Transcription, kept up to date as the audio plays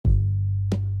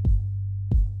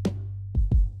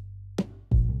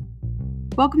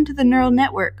Welcome to the Neural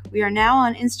Network. We are now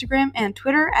on Instagram and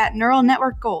Twitter at Neural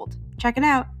Network Gold. Check it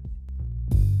out.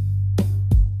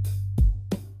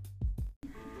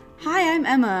 Hi, I'm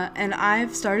Emma, and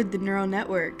I've started the Neural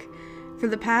Network. For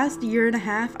the past year and a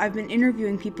half, I've been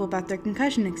interviewing people about their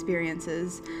concussion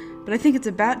experiences, but I think it's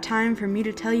about time for me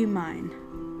to tell you mine.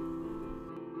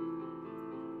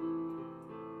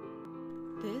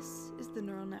 This is the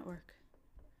Neural Network.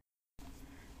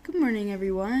 Good morning,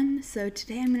 everyone. So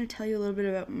today I'm going to tell you a little bit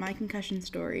about my concussion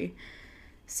story.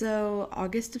 So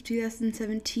August of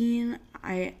 2017,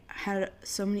 I had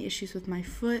so many issues with my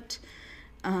foot.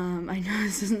 I know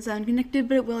this doesn't sound connected,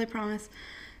 but it will, I promise.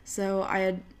 So I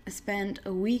had spent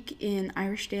a week in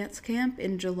Irish dance camp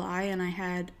in July, and I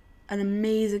had an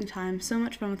amazing time, so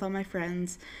much fun with all my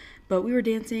friends. But we were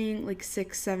dancing like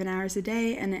 6-7 hours a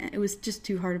day, and it was just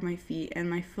too hard on my feet,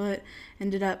 and my foot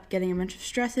ended up getting a bunch of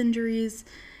stress injuries,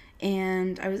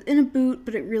 and I was in a boot,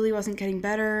 but it really wasn't getting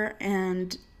better.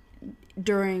 And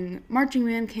during marching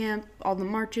band camp, all the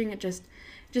marching, it just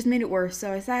made it worse.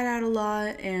 So I sat out a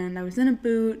lot, and I was in a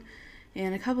boot,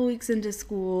 and a couple weeks into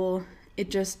school,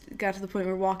 it just got to the point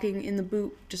where walking in the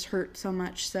boot just hurt so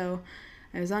much. So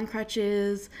I was on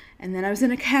crutches, and then I was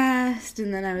in a cast,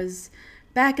 and then I was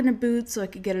back in a boot so I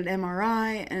could get an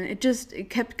MRI, and it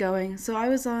kept going. So I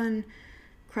was on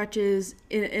crutches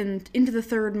into the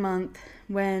third month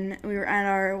when we were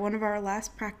at one of our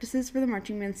last practices for the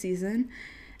marching band season.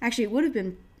 Actually, it would have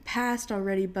been past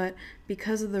already, but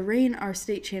because of the rain, our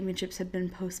state championships had been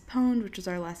postponed, which was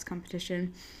our last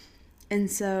competition.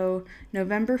 And so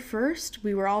November 1st,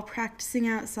 we were all practicing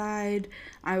outside.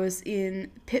 I was in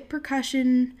pit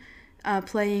percussion,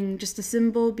 playing just a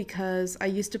cymbal because I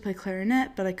used to play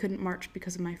clarinet, but I couldn't march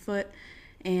because of my foot.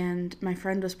 And my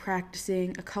friend was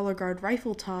practicing a color guard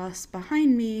rifle toss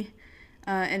behind me,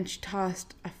 and she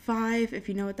tossed a 5, if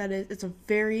you know what that is. It's a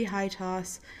very high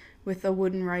toss with a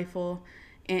wooden rifle,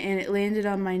 and it landed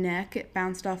on my neck. It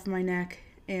bounced off my neck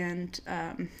and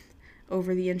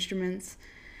over the instruments,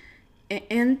 and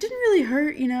it didn't really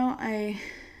hurt, it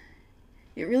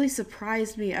really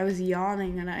surprised me. I was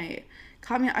yawning, and I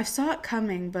saw it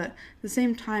coming, but at the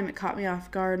same time it caught me off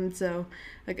guard, and so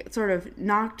it sort of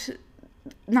knocked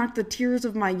the tears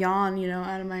of my yawn,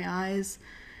 out of my eyes.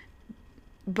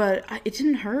 But it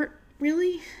didn't hurt,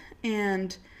 really,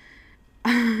 and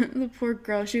the poor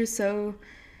girl, she was so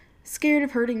scared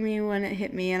of hurting me when it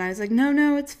hit me, and I was like,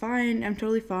 no, it's fine, I'm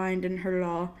totally fine, didn't hurt at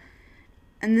all.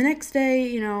 And the next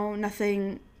day,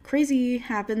 nothing crazy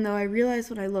happened, though I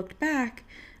realized when I looked back,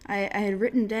 I had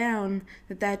written down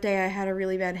that day I had a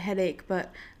really bad headache,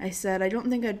 but I said, I don't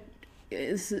think I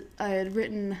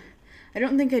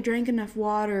drank enough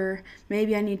water,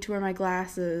 maybe I need to wear my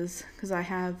glasses, because I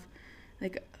have,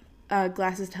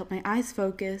 glasses to help my eyes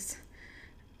focus,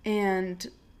 and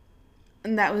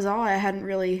that was all. I hadn't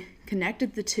really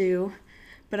connected the two.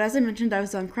 But as I mentioned, I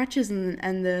was on crutches,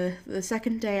 and the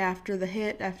second day after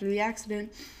the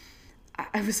accident,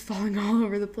 I was falling all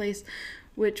over the place,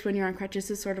 which when you're on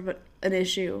crutches is sort of an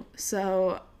issue.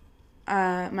 So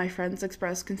my friends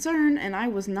expressed concern, and I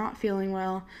was not feeling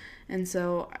well. And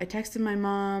so I texted my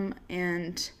mom,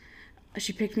 and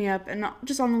she picked me up, and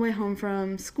just on the way home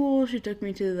from school, she took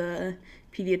me to the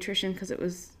pediatrician because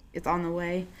it's on the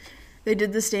way. They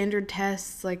did the standard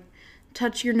tests, like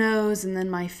touch your nose and then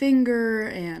my finger,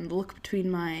 and look between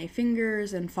my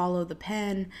fingers and follow the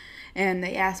pen. And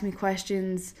they asked me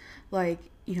questions like,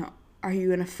 are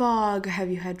you in a fog?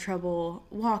 Have you had trouble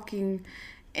walking?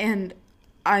 And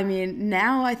I mean,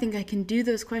 now I think I can do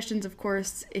those questions. Of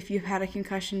course, if you've had a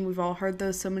concussion, we've all heard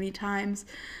those so many times.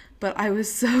 But I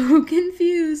was so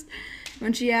confused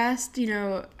when she asked,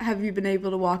 have you been able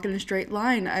to walk in a straight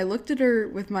line? I looked at her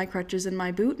with my crutches and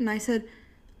my boot, and I said,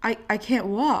 I can't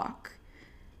walk.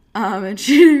 And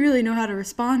she didn't really know how to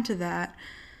respond to that.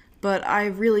 But I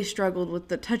really struggled with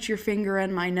the touch your finger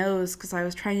and my nose, because I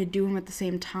was trying to do them at the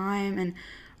same time. And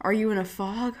are you in a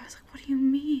fog? I was like, what do you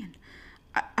mean?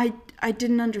 I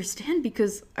didn't understand,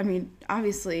 because,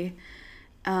 obviously.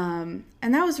 And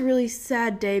that was a really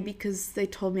sad day, because they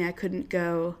told me I couldn't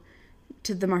go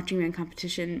to the marching band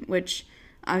competition, which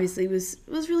obviously was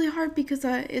really hard, because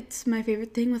it's my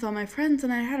favorite thing with all my friends,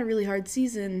 and I had a really hard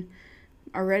season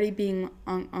already being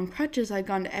on crutches. I'd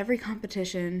gone to every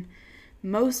competition,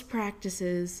 most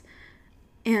practices,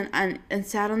 and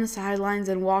sat on the sidelines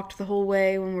and walked the whole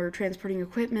way when we were transporting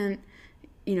equipment,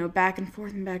 back and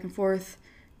forth,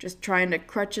 just trying to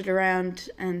crutch it around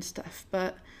and stuff.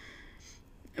 But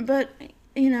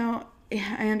I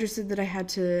understood that I had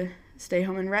to stay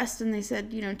home and rest, and they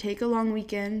said, take a long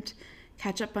weekend,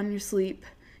 catch up on your sleep,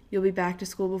 you'll be back to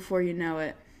school before you know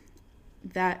it.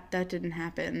 That didn't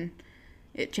happen.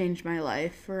 it changed my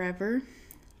life forever.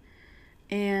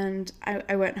 And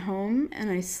I went home and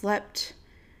I slept.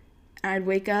 I'd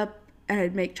wake up and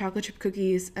I'd make chocolate chip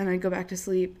cookies and I'd go back to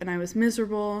sleep and I was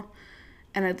miserable.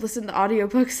 And I'd listen to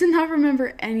audiobooks and not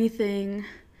remember anything.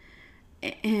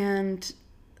 And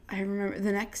I remember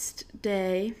the next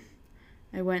day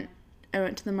I went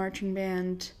to the marching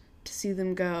band to see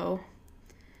them go.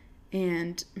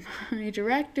 And my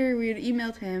director, we had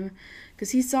emailed him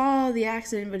because he saw the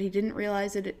accident, but he didn't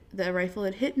realize that the rifle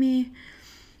had hit me.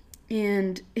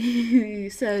 And he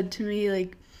said to me,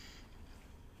 like,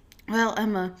 well,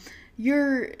 Emma,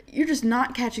 you're just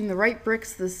not catching the right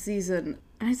bricks this season.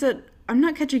 And I said, I'm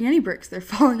not catching any bricks. They're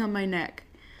falling on my neck.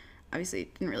 Obviously,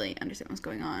 didn't really understand what was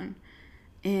going on.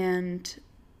 And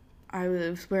I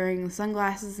was wearing the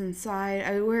sunglasses inside.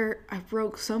 I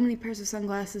broke so many pairs of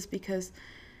sunglasses because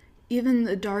even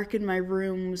the dark in my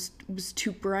room was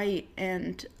too bright,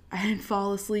 and I'd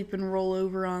fall asleep and roll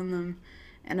over on them.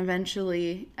 And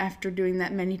eventually, after doing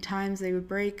that many times, they would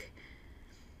break.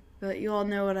 But you all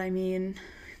know what I mean.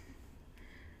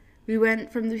 We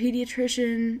went from the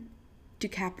pediatrician to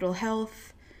Capitol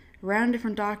Health, around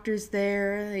different doctors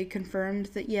there. They confirmed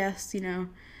that yes,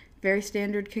 very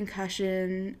standard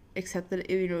concussion, except that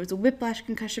it was a whiplash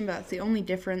concussion, but that's the only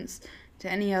difference to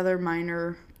any other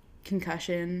minor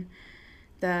concussion.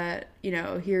 That,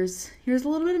 here's a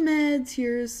little bit of meds,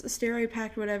 here's a steroid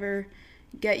pack, whatever,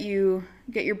 get your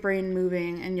brain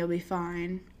moving and you'll be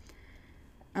fine.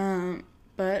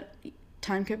 But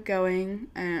time kept going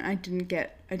and I didn't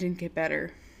get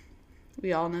better.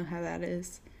 We all know how that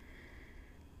is.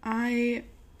 The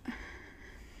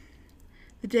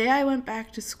day I went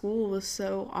back to school was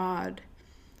so odd.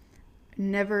 I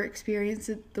never experienced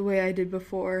it the way I did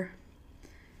before.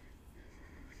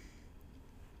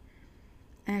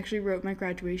 I actually wrote my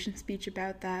graduation speech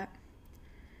about that.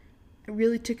 I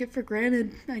really took it for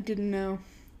granted. I didn't know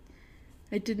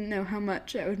how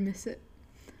much I would miss it.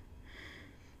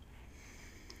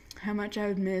 How much I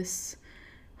would miss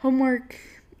homework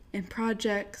and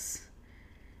projects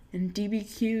and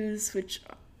DBQs, which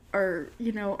are,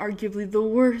 arguably the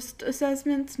worst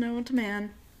assessments known to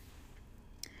man.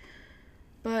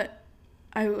 But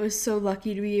I was so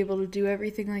lucky to be able to do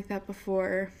everything like that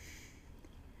before.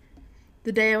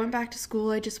 The day I went back to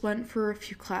school, I just went for a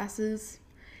few classes,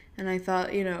 and I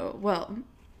thought, well,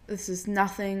 this is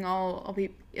nothing.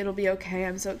 It'll be okay.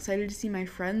 I'm so excited to see my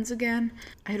friends again.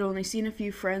 I had only seen a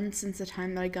few friends since the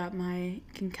time that I got my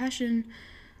concussion.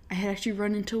 I had actually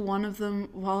run into one of them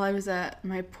while I was at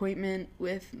my appointment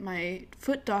with my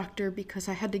foot doctor because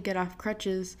I had to get off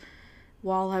crutches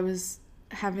while I was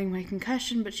having my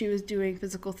concussion, but she was doing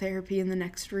physical therapy in the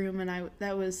next room, and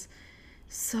that was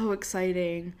so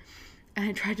exciting. And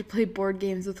I tried to play board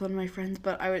games with one of my friends,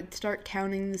 but I would start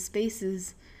counting the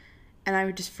spaces and I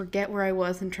would just forget where I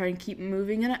was and try and keep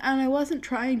moving. And I wasn't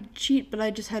trying to cheat, but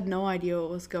I just had no idea what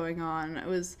was going on. I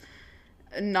was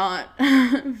not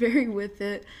very with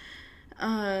it.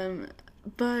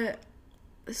 But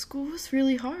school was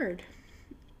really hard.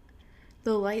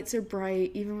 The lights are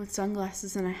bright, even with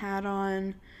sunglasses and a hat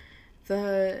on.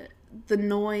 The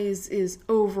noise is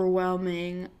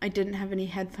overwhelming. I didn't have any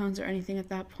headphones or anything at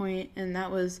that point, and that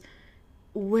was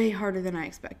way harder than I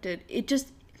expected.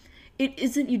 It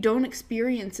isn't, you don't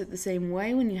experience it the same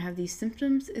way when you have these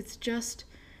symptoms. It's just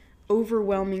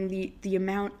overwhelming, the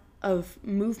amount of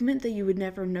movement that you would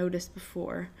never notice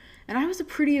before. And I was a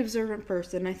pretty observant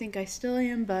person. I think I still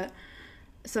am, but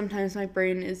sometimes my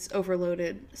brain is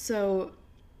overloaded. So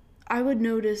I would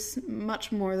notice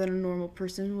much more than a normal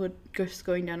person would just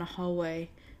going down a hallway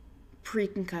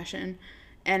pre-concussion.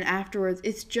 And afterwards,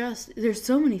 it's just, there's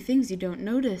so many things you don't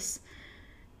notice.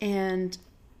 And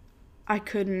I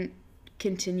couldn't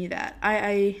continue that.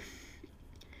 I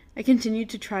continued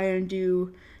to try and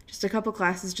do just a couple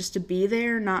classes just to be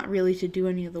there, not really to do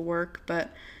any of the work.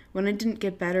 But when I didn't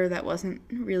get better, that wasn't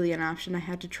really an option. I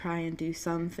had to try and do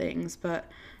some things. But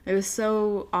I was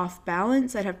so off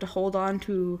balance, I'd have to hold on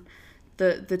to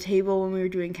the table when we were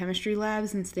doing chemistry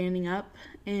labs and standing up,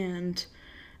 and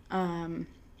I'd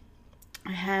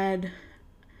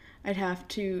have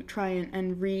to try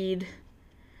and read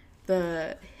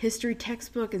the history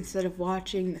textbook instead of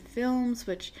watching the films,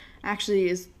 which actually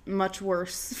is much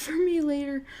worse for me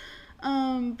later.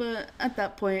 But at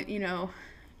that point,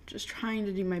 just trying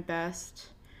to do my best.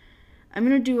 I'm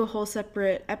going to do a whole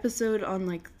separate episode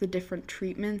on the different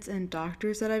treatments and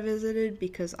doctors that I visited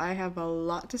because I have a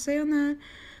lot to say on that.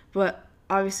 But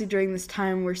obviously during this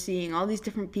time we're seeing all these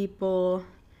different people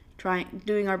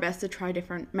doing our best to try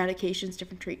different medications,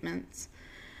 different treatments.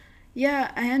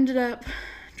 Yeah, I ended up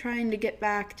trying to get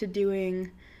back to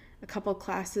doing a couple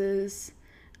classes.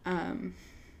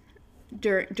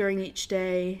 during each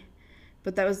day,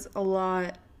 but that was a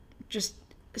lot, just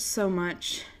so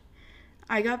much.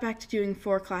 I got back to doing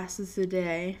 4 classes a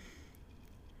day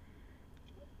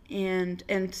and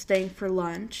staying for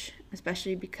lunch,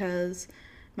 especially because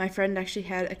my friend actually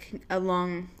had a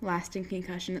long-lasting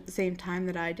concussion at the same time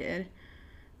that I did.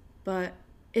 But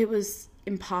it was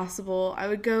impossible. I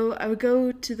would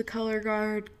go to the color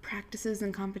guard practices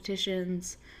and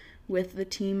competitions with the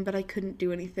team, but I couldn't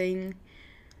do anything.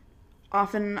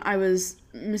 Often I was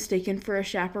mistaken for a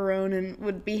chaperone and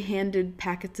would be handed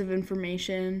packets of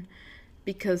information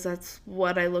because that's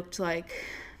what I looked like,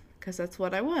 because that's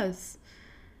what I was.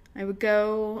 I would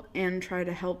go and try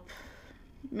to help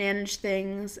manage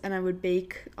things, and I would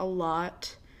bake a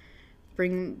lot,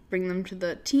 bring them to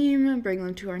the team, bring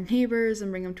them to our neighbors,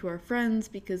 and bring them to our friends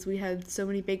because we had so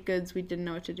many baked goods we didn't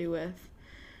know what to do with.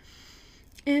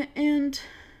 And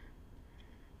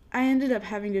I ended up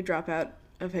having to drop out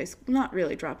of high school. Not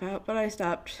really drop out, but I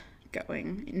stopped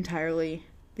going entirely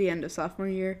the end of sophomore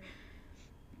year.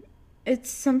 It's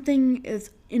something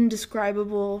as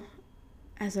indescribable,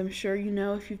 as I'm sure you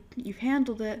know if you've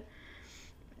handled it,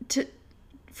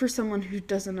 for someone who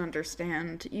doesn't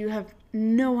understand. You have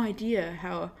no idea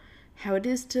how it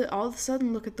is to all of a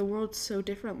sudden look at the world so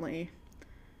differently.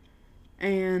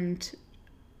 And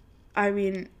I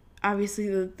mean,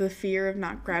 obviously the fear of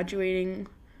not graduating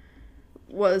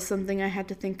was something I had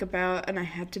to think about, and I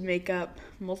had to make up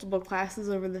multiple classes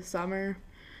over the summer.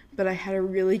 But I had a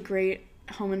really great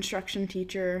home instruction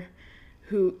teacher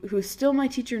who's still my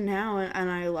teacher now, and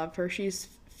I love her. She's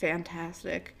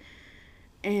fantastic.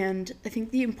 And I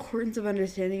think the importance of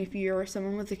understanding if you're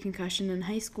someone with a concussion in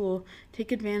high school,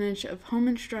 take advantage of home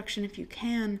instruction if you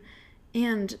can,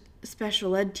 and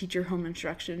special ed teacher home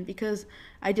instruction, because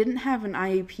I didn't have an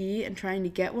IEP and trying to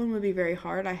get one would be very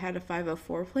hard. I had a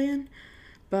 504 plan,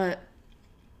 but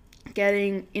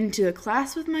getting into a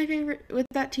class with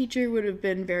that teacher would have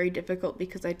been very difficult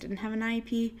because I didn't have an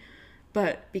IEP.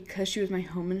 But because she was my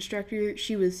home instructor,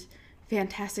 she was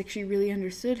fantastic. She really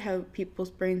understood how people's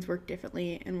brains work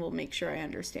differently and will make sure I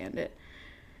understand it.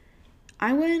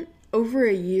 I went over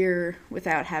a year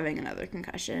without having another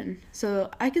concussion,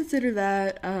 so I consider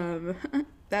that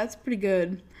that's pretty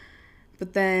good.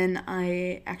 But then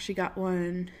I actually got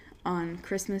one on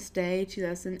Christmas Day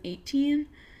 2018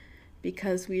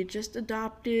 because we had just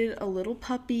adopted a little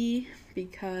puppy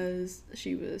because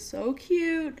she was so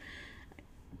cute.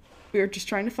 We were just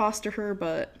trying to foster her,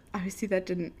 but obviously that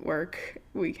didn't work.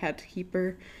 We had to keep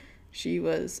her. She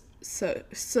was so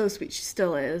sweet. She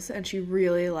still is, and she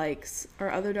really likes our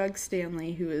other dog,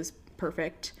 Stanley, who is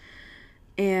perfect.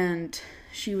 And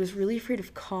she was really afraid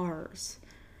of cars.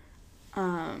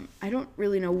 I don't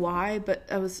really know why, but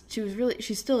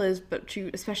she still is, but she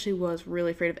especially was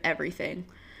really afraid of everything.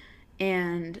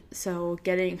 And so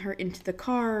getting her into the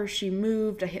car, she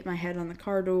moved. I hit my head on the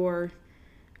car door.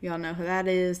 You all know who that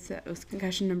is. That was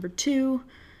concussion number 2.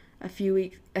 A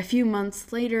few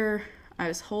months later, I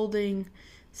was holding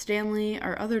Stanley,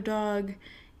 our other dog,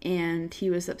 and he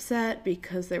was upset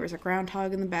because there was a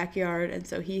groundhog in the backyard, and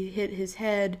so he hit his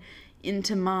head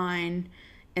into mine,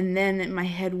 and then my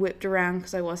head whipped around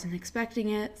because I wasn't expecting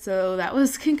it. So that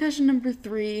was concussion number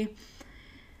 3.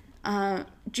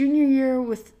 Junior year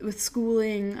with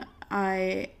schooling,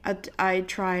 I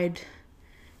tried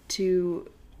to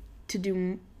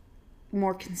do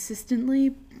more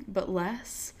consistently, but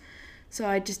less. So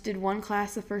I just did one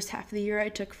class the first half of the year. I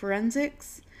took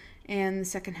forensics, and the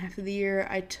second half of the year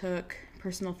I took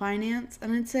personal finance.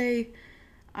 And I'd say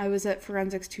I was at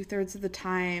forensics 2/3 of the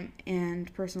time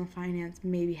and personal finance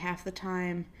maybe half the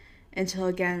time, until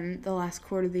again the last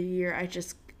quarter of the year I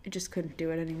just couldn't do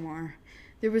it anymore.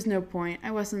 There was no point.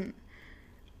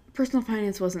 Personal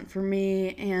finance wasn't for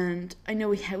me, and I know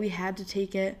we had to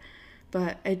take it,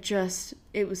 but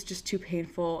it was just too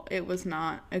painful. It was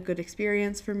not a good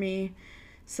experience for me,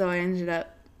 so I ended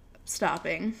up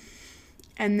stopping.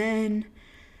 And then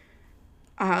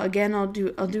again, I'll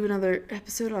do another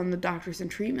episode on the doctors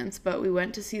and treatments, but we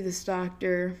went to see this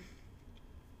doctor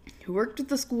who worked at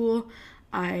the school.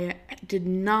 I did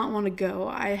not want to go.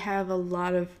 I have a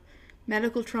lot of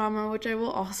medical trauma, which I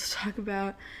will also talk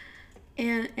about,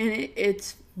 and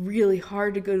it's really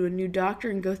hard to go to a new doctor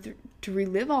and go through to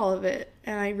relive all of it,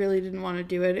 and I really didn't want to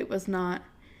do it. It was not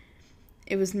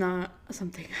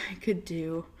something I could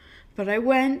do. But I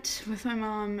went with my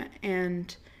mom,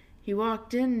 and he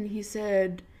walked in and he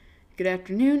said, "Good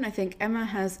afternoon, I think Emma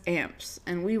has AMPS."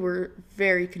 And we were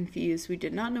very confused. We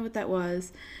did not know what that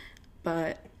was,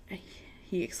 but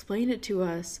he explained it to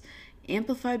us.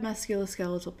 Amplified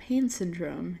musculoskeletal pain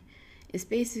syndrome is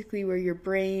basically where your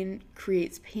brain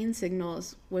creates pain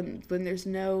signals when there's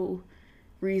no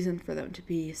reason for them to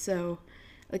be. So,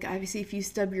 like, obviously, if you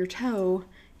stub your toe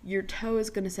is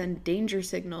going to send danger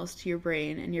signals to your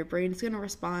brain, and your brain is going to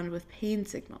respond with pain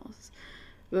signals.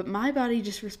 But my body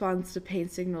just responds to pain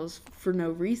signals for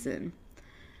no reason.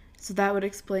 So that would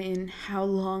explain how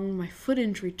long my foot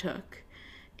injury took.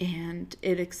 And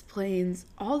it explains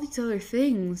all these other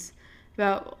things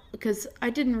about, because I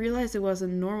didn't realize it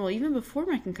wasn't normal even before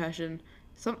my concussion.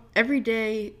 Every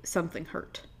day something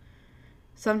hurt.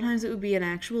 Sometimes it would be an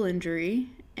actual injury,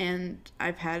 and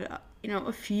I've had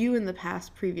a few in the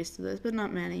past previous to this, but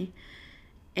not many.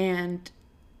 And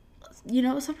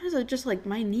sometimes I just, like,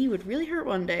 my knee would really hurt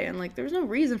one day, and, like, there was no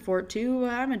reason for it to.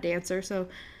 I'm a dancer, so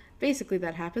basically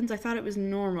that happens. I thought it was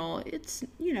normal. It's,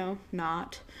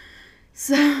 not.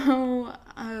 So,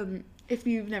 if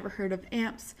you've never heard of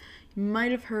AMPS, you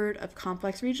might have heard of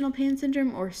complex regional pain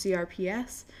syndrome, or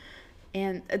CRPS.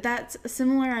 And that's a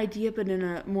similar idea, but in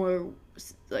a more,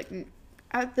 like,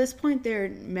 at this point they're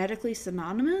medically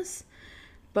synonymous,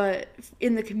 but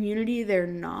in the community they're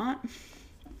not.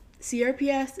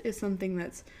 CRPS is something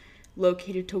that's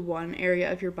located to one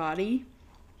area of your body,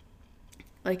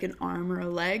 like an arm or a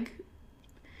leg,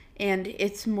 and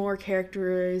it's more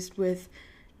characterized with,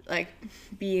 like,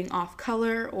 being off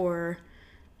color or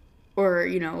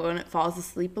when it falls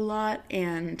asleep a lot,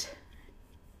 and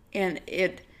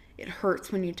it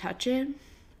hurts when you touch it.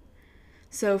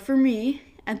 So for me,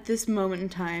 at this moment in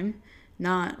time,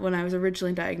 not when I was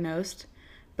originally diagnosed,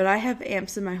 but I have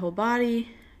AMPS in my whole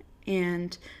body,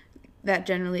 and that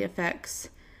generally affects,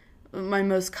 my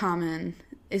most common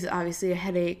is obviously a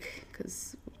headache,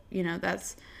 because,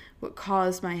 that's what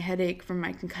caused my headache from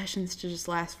my concussions to just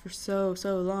last for so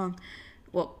long.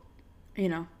 Well,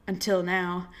 until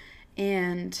now.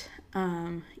 And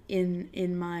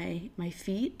in my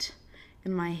feet,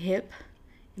 in my hip,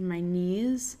 in my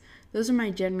knees, those are my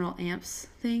general AMPS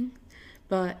thing.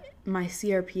 But my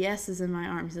CRPS is in my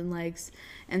arms and legs,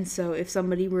 and so if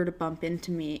somebody were to bump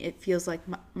into me, it feels like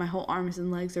my whole arms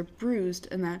and legs are bruised,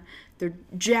 and that they're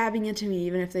jabbing into me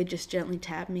even if they just gently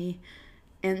tap me.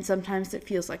 And sometimes it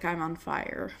feels like I'm on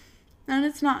fire, and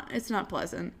it's not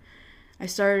pleasant. I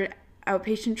started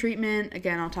outpatient treatment,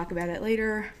 again I'll talk about it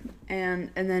later, and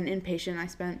then inpatient. I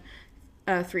spent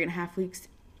 3.5 weeks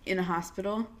in a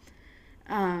hospital.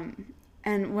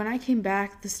 And when I came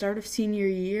back, the start of senior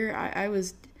year, I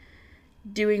was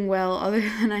doing well, other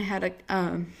than I had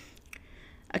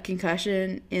a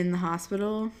concussion in the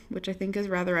hospital, which I think is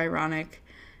rather ironic.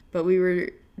 But we were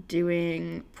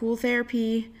doing pool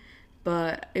therapy,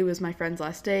 but it was my friend's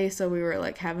last day, so we were,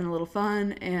 like, having a little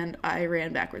fun, and I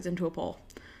ran backwards into a pole.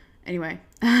 Anyway,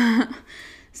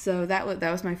 so that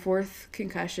was my 4th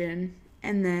concussion,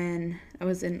 and then I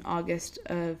was in August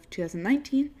of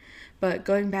 2019. But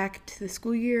going back to the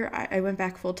school year, I went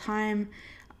back full time.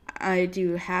 I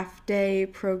do a half-day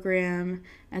program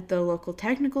at the local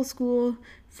technical school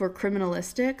for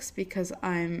criminalistics, because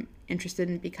I'm interested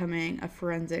in becoming a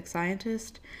forensic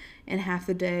scientist, and half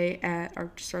the day at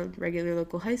our regular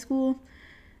local high school.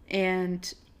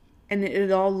 And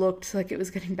it all looked like it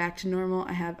was getting back to normal.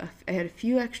 I had a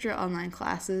few extra online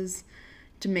classes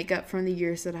to make up for the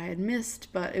years that I had missed,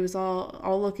 but it was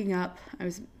all looking up.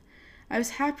 I was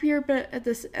happier, but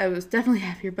I was definitely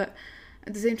happier, but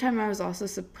at the same time I was also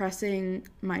suppressing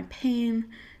my pain,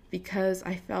 because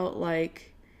I felt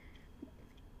like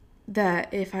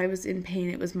that if I was in pain,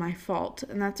 it was my fault,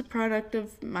 and that's a product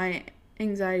of my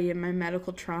anxiety and my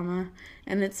medical trauma,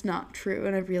 and it's not true,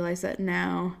 and I've realized that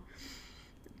now,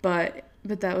 but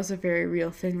that was a very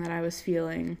real thing that I was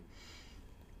feeling.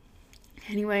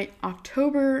 Anyway,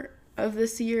 October of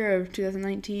this year, of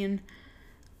 2019,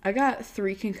 I got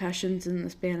 3 concussions in the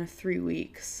span of 3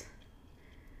 weeks.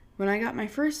 When I got my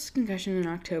first concussion in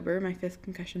October, my 5th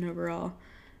concussion overall,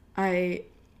 I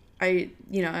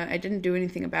didn't do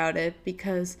anything about it,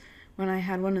 because when I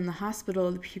had one in the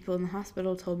hospital, the people in the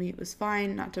hospital told me it was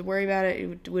fine, not to worry about it,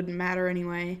 it wouldn't matter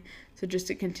anyway, so just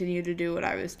to continue to do what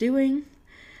I was doing.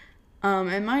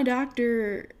 And my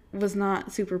doctor was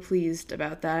not super pleased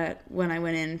about that when I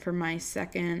went in for my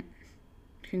 2nd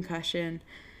concussion,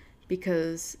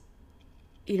 because,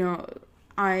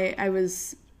 I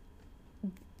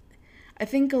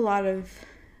think a lot of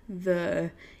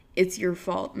the it's your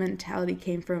fault mentality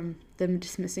came from them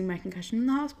dismissing my concussion in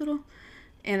the hospital,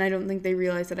 and I don't think they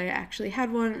realized that I actually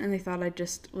had one, and they thought I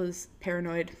just was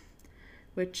paranoid,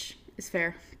 which is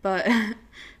fair, but I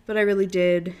really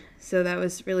did, so that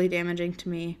was really damaging to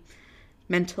me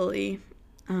mentally.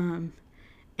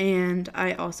 And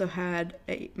I also had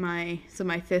my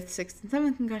 5th, 6th, and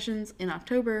 7th concussions in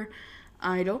October.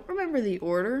 I don't remember the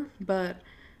order, but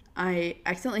I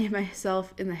accidentally hit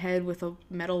myself in the head with a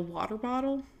metal water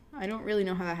bottle. I don't really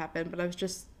know how that happened, but I was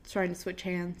just trying to switch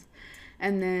hands.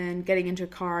 And then getting into a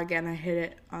car again, I hit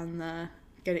it on the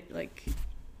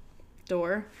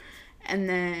door. And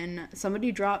then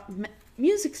somebody dropped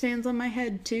music stands on my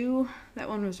head too. That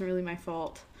one was really my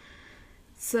fault.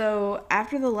 So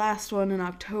after the last one in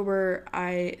October,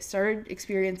 I started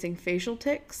experiencing facial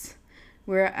tics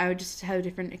where I would just have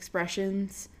different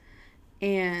expressions,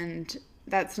 and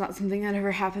that's not something that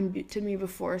ever happened to me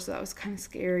before, so that was kind of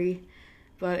scary.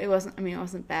 But it wasn't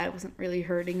bad. It wasn't really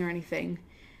hurting or anything.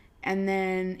 And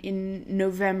then in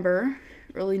November,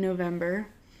 early November,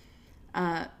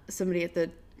 somebody at the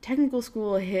technical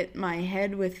school hit my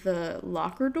head with the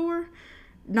locker door.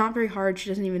 Not very hard. She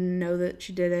doesn't even know that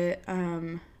she did it.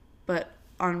 But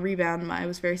on rebound, I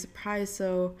was very surprised,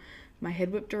 so my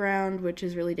head whipped around, which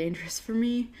is really dangerous for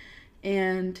me.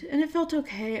 And it felt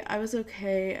okay. I was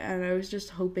okay, and I was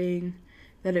just hoping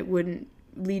that it wouldn't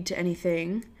lead to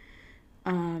anything.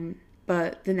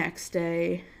 But the next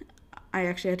day, I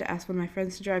actually had to ask one of my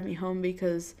friends to drive me home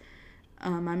because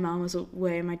my mom was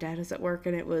away and my dad was at work,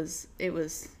 and it was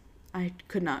I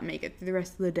could not make it through the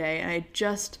rest of the day. And I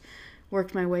just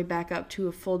worked my way back up to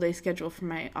a full day schedule for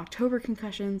my October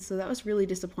concussions, so that was really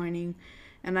disappointing.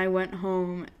 And I went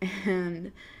home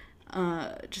and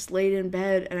just laid in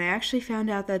bed, and I actually found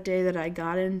out that day that I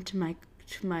got into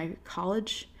my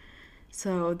college.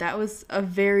 So that was a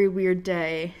very weird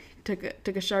day.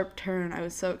 Took a sharp turn. I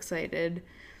was so excited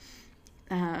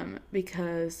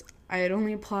because I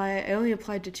only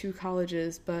applied to 2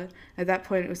 colleges, but at that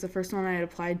point it was the first one I had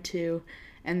applied to,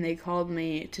 and they called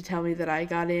me to tell me that I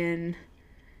got in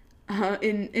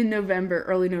November,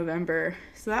 early November.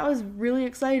 So that was really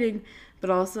exciting, but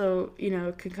also,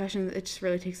 concussion, it just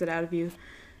really takes it out of you.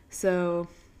 So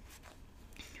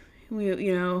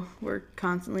we're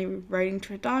constantly writing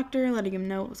to a doctor, letting him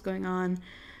know what was going on.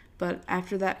 But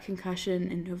after that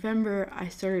concussion in November, I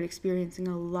started experiencing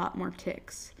a lot more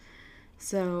tics.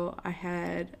 So I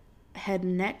had head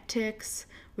and neck tics,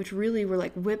 which really were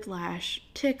like whiplash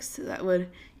tics that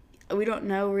we don't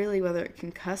know really whether it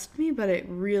concussed me, but it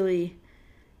really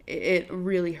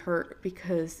hurt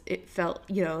because it felt,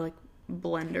 like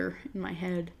blender in my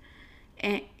head.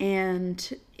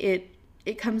 And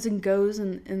it comes and goes,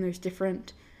 and there's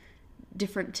different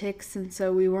tics, and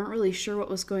so we weren't really sure what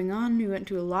was going on. We went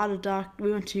to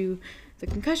we went to the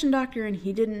concussion doctor, and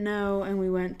he didn't know, and we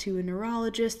went to a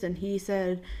neurologist, and he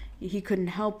said he couldn't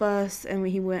help us, and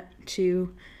he went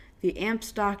to the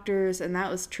AMPS doctors, and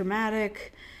that was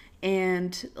traumatic,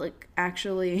 and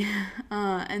actually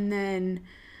and then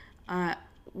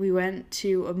we went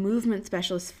to a movement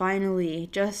specialist finally,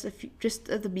 just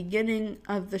at the beginning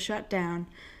of the shutdown,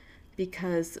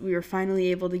 because we were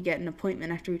finally able to get an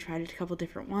appointment after we tried a couple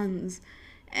different ones.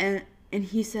 And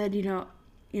he said,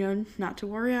 not to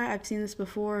worry, I've seen this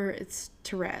before, it's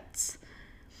Tourette's.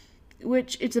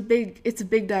 Which it's a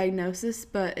big diagnosis,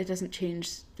 but it doesn't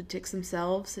change the tics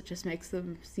themselves, it just makes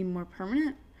them seem more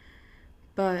permanent.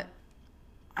 But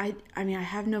I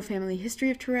have no family history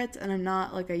of Tourette's, and I'm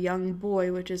not like a young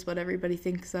boy, which is what everybody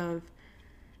thinks of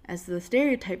as the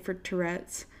stereotype for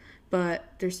Tourette's. But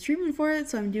there's treatment for it,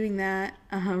 so I'm doing that.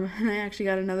 And I actually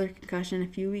got another concussion a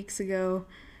few weeks ago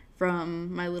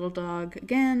from my little dog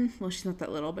again. Well, she's not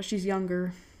that little, but she's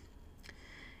younger.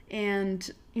 And,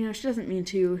 she doesn't mean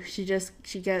to. She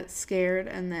gets scared,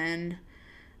 and then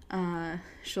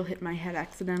she'll hit my head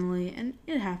accidentally, and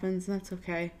it happens, and that's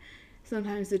okay.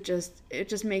 Sometimes it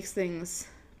just makes things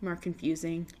more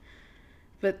confusing.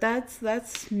 But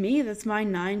that's me. That's my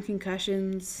 9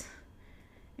 concussions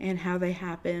and how they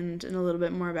happened, and a little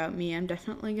bit more about me. I'm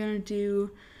definitely going to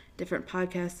do different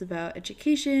podcasts about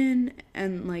education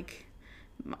and my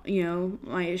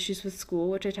issues with school,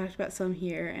 which I talked about some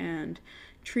here, and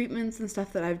treatments and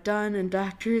stuff that I've done, and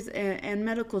doctors and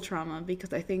medical trauma,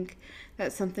 because I think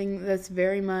that's something that's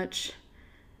very much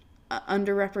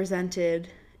underrepresented,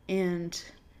 and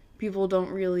people don't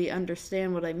really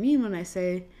understand what I mean when I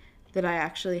say that I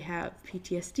actually have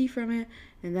PTSD from it,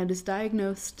 and that is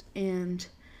diagnosed, and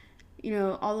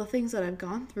all the things that I've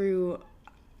gone through,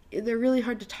 they're really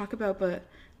hard to talk about, but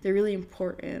they're really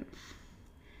important.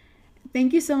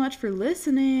 Thank you so much for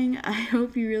listening. I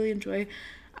hope you really enjoy.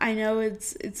 I know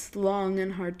it's long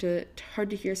and hard to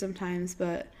hear sometimes,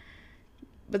 but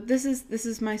this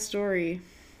is my story,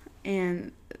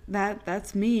 and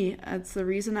that's me. That's the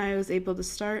reason I was able to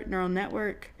start Neural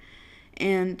Network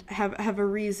and have a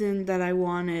reason that I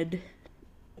wanted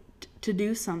to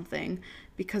do something,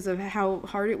 because of how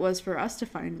hard it was for us to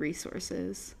find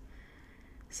resources.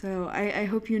 So I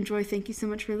hope you enjoy. Thank you so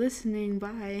much for listening.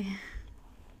 Bye.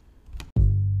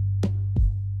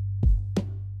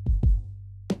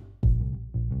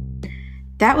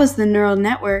 That was the Neural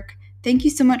Network. Thank you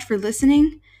so much for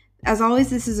listening. As always,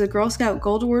 this is a Girl Scout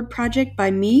Gold Award project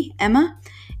by me, Emma,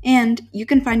 and you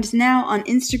can find us now on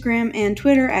Instagram and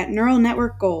Twitter at Neural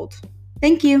Network Gold.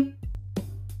 Thank you.